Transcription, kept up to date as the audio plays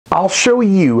I'll show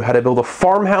you how to build a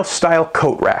farmhouse style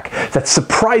coat rack that's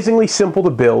surprisingly simple to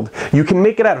build. You can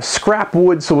make it out of scrap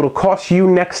wood, so it'll cost you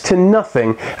next to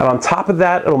nothing, and on top of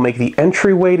that it'll make the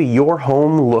entryway to your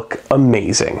home look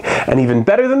amazing. And even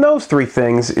better than those three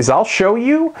things is I'll show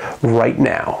you right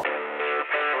now.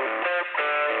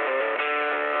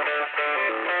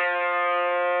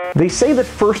 They say that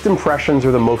first impressions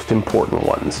are the most important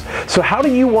ones. So how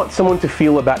do you want someone to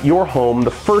feel about your home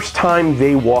the first time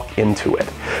they walk into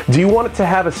it? Do you want it to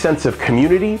have a sense of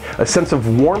community, a sense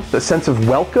of warmth, a sense of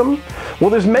welcome? Well,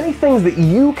 there's many things that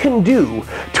you can do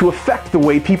to affect the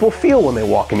way people feel when they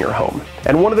walk in your home.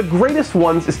 And one of the greatest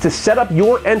ones is to set up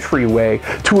your entryway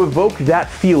to evoke that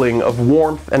feeling of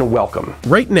warmth and welcome.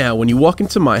 Right now, when you walk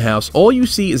into my house, all you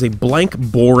see is a blank,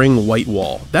 boring white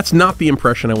wall. That's not the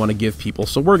impression I want to give people,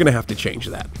 so we're gonna have to change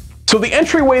that. So the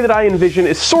entryway that I envision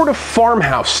is sort of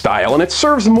farmhouse style, and it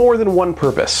serves more than one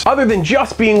purpose. Other than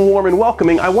just being warm and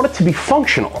welcoming, I want it to be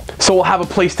functional. So we'll have a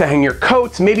place to hang your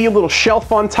coats, maybe a little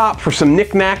shelf on top for some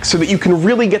knickknacks so that you can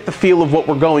really get the feel of what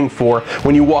we're going for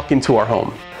when you walk into our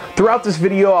home. Throughout this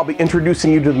video, I'll be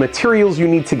introducing you to the materials you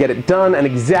need to get it done and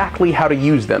exactly how to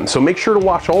use them, so make sure to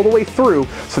watch all the way through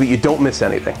so that you don't miss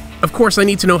anything. Of course, I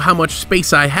need to know how much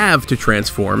space I have to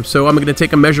transform, so I'm going to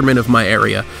take a measurement of my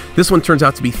area. This one turns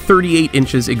out to be 38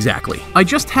 inches exactly. I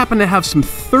just happen to have some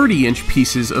 30-inch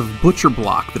pieces of butcher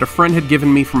block that a friend had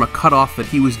given me from a cutoff that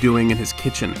he was doing in his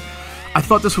kitchen. I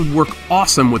thought this would work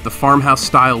awesome with the farmhouse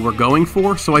style we're going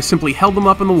for, so I simply held them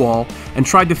up on the wall and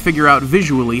tried to figure out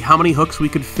visually how many hooks we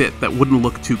could fit that wouldn't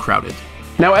look too crowded.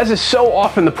 Now, as is so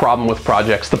often the problem with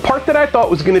projects, the part that I thought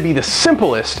was going to be the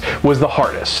simplest was the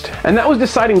hardest. And that was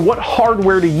deciding what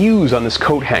hardware to use on this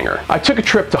coat hanger. I took a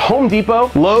trip to Home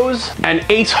Depot, Lowe's, and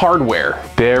Ace Hardware.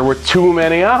 There were too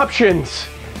many options.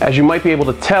 As you might be able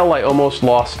to tell, I almost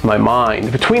lost my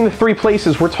mind. Between the three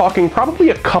places, we're talking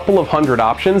probably a couple of hundred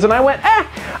options, and I went,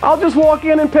 I'll just walk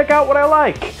in and pick out what I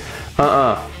like.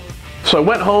 So I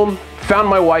went home, found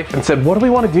my wife, and said, what do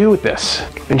we want to do with this?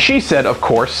 And she said, of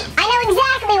course, I know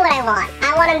exactly what I want.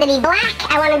 I want them to be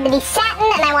black, I want them to be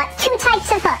satin, and I want two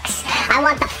types of hooks. I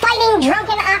want the fighting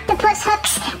drunken octopus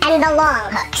hooks and the long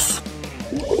hooks.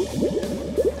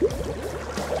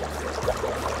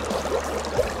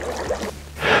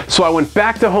 So I went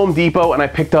back to Home Depot and I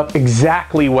picked up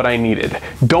exactly what I needed.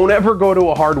 Don't ever go to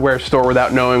a hardware store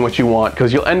without knowing what you want,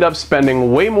 because you'll end up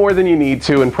spending way more than you need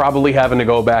to and probably having to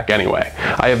go back anyway.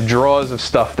 I have drawers of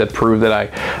stuff that prove that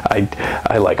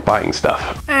I like buying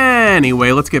stuff.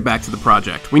 Anyway, let's get back to the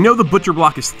project. We know the butcher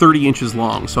block is 30 inches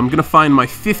long, so I'm going to find my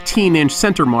 15-inch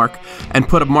center mark and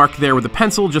put a mark there with a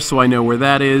pencil just so I know where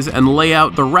that is, and lay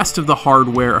out the rest of the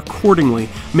hardware accordingly,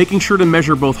 making sure to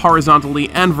measure both horizontally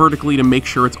and vertically to make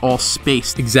sure it's all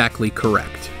spaced exactly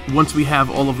correct. Once we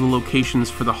have all of the locations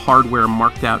for the hardware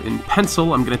marked out in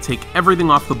pencil, I'm going to take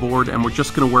everything off the board and we're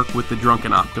just going to work with the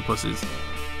drunken octopuses.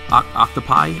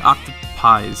 Octopi?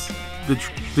 Octopies.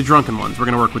 The drunken ones. We're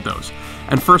going to work with those.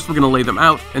 And first we're going to lay them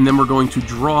out, and then we're going to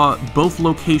draw both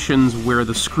locations where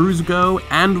the screws go,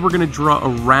 and we're going to draw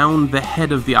around the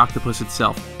head of the octopus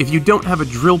itself. If you don't have a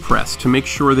drill press to make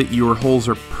sure that your holes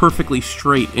are perfectly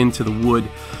straight into the wood,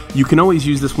 you can always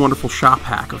use this wonderful shop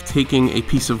hack of taking a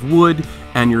piece of wood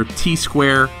and your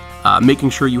T-square, making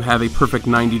sure you have a perfect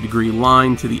 90-degree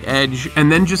line to the edge,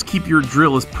 and then just keep your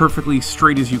drill as perfectly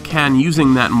straight as you can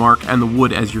using that mark and the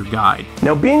wood as your guide.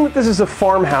 Now, being that this is a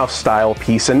farmhouse style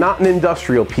piece and not an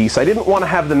industrial piece, I didn't want to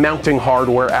have the mounting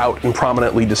hardware out and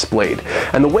prominently displayed.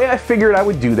 And the way I figured I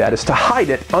would do that is to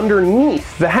hide it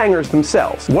underneath the hangers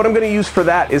themselves. What I'm going to use for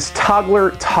that is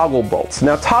Toggler toggle bolts.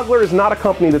 Now, Toggler is not a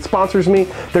company that sponsors me.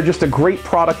 They're just a great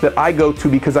product that I go to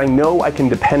because I know I can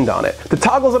depend on it. The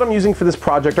toggles that I'm using for this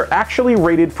project are actually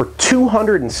rated for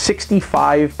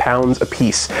 265 pounds a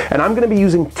piece, and I'm going to be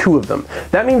using 2 of them.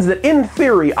 That means that in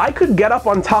theory, I could get up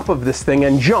on top of this thing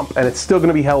and jump, and it's still going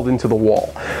to be held into the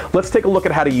wall. Let's take a look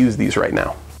at how to use these right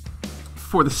now.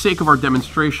 For the sake of our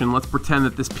demonstration, let's pretend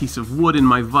that this piece of wood in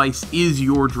my vise is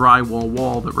your drywall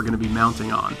wall that we're going to be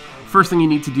mounting on. First thing you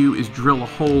need to do is drill a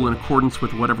hole in accordance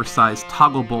with whatever size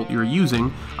toggle bolt you're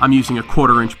using. I'm using a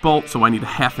 1/4-inch bolt, so I need a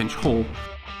 1/2-inch hole.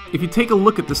 If you take a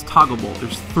look at this toggle bolt,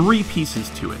 there's 3 pieces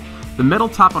to it. The metal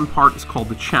top-on part is called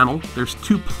the channel. There's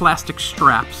 2 plastic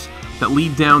straps that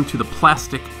lead down to the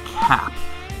plastic cap.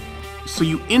 So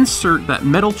you insert that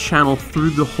metal channel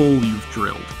through the hole you've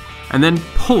drilled, and then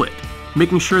pull it,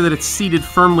 making sure that it's seated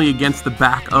firmly against the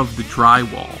back of the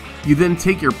drywall. You then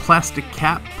take your plastic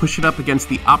cap, push it up against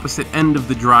the opposite end of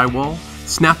the drywall,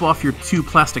 snap off your 2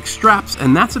 plastic straps,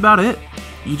 and that's about it.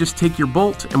 You just take your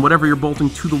bolt and whatever you're bolting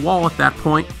to the wall at that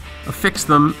point, affix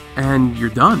them, and you're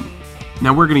done.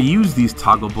 Now we're going to use these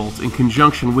toggle bolts in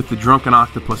conjunction with the drunken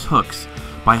octopus hooks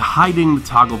by hiding the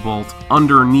toggle bolt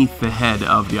underneath the head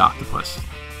of the octopus.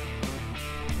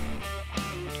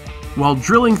 While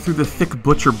drilling through the thick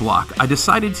butcher block, I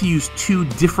decided to use 2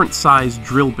 different sized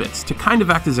drill bits to kind of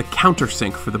act as a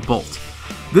countersink for the bolt.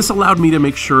 This allowed me to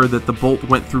make sure that the bolt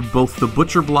went through both the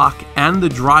butcher block and the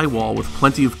drywall with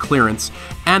plenty of clearance,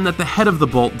 and that the head of the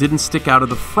bolt didn't stick out of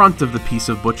the front of the piece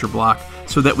of butcher block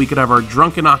so that we could have our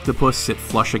drunken octopus sit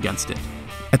flush against it.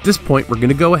 At this point, we're going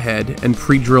to go ahead and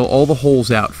pre-drill all the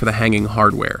holes out for the hanging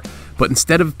hardware, but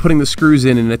instead of putting the screws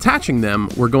in and attaching them,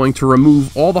 we're going to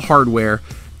remove all the hardware,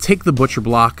 take the butcher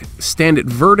block, stand it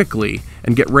vertically,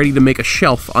 and get ready to make a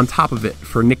shelf on top of it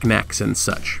for knickknacks and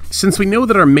such. Since we know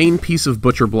that our main piece of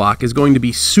butcher block is going to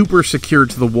be super secured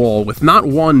to the wall with not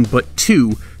 1 but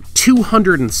 2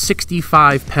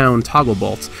 265-pound toggle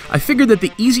bolts, I figured that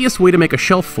the easiest way to make a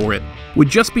shelf for it would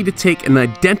just be to take an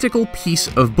identical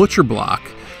piece of butcher block,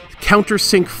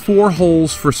 countersink 4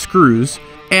 holes for screws,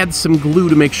 add some glue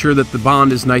to make sure that the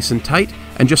bond is nice and tight,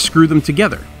 and just screw them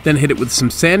together. Then hit it with some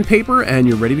sandpaper and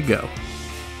you're ready to go.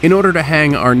 In order to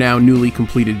hang our now newly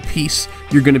completed piece,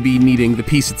 you're going to be needing the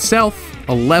piece itself,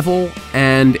 a level,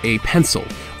 and a pencil.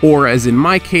 Or as in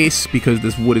my case, because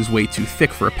this wood is way too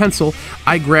thick for a pencil,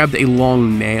 I grabbed a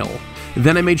long nail.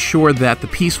 Then I made sure that the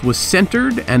piece was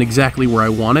centered and exactly where I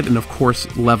wanted, and of course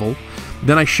level.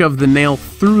 Then I shoved the nail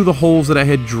through the holes that I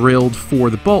had drilled for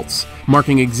the bolts,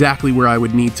 marking exactly where I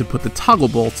would need to put the toggle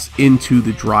bolts into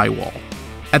the drywall.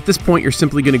 At this point, you're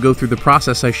simply going to go through the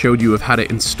process I showed you of how to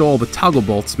install the toggle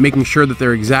bolts, making sure that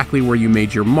they're exactly where you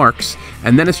made your marks,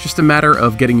 and then it's just a matter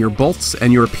of getting your bolts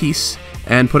and your piece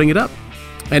and putting it up.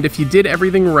 And if you did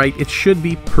everything right, it should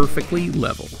be perfectly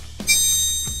level.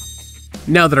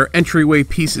 Now that our entryway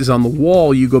piece is on the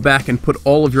wall, you go back and put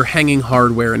all of your hanging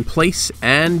hardware in place,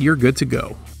 and you're good to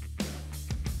go.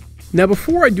 Now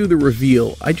before I do the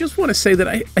reveal, I just want to say that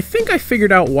I think I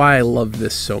figured out why I love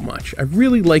this so much. I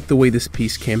really like the way this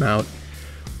piece came out,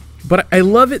 but I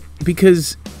love it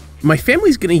because my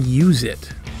family's going to use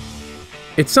it.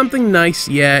 It's something nice,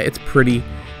 yeah, it's pretty,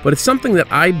 but it's something that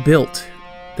I built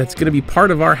that's going to be part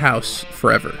of our house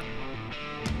forever.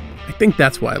 I think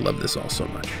that's why I love this all so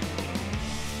much.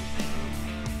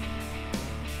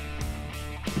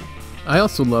 I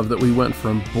also love that we went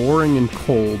from boring and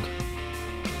cold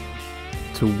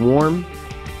to warm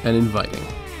and inviting.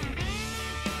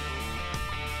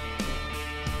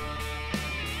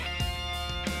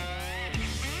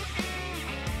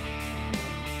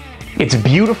 It's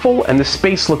beautiful, and the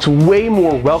space looks way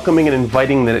more welcoming and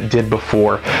inviting than it did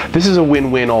before. This is a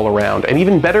win-win all around, and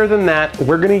even better than that,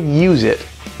 we're gonna use it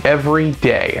every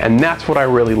day, and that's what I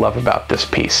really love about this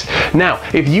piece. Now,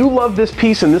 if you love this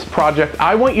piece and this project,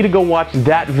 I want you to go watch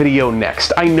that video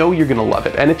next. I know you're gonna love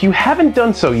it, and if you haven't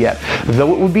done so yet,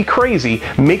 though it would be crazy,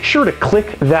 make sure to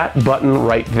click that button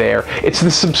right there. It's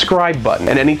the subscribe button,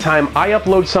 and anytime I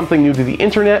upload something new to the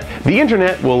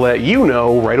internet will let you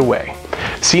know right away.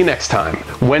 See you next time,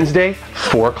 Wednesday,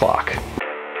 4 o'clock.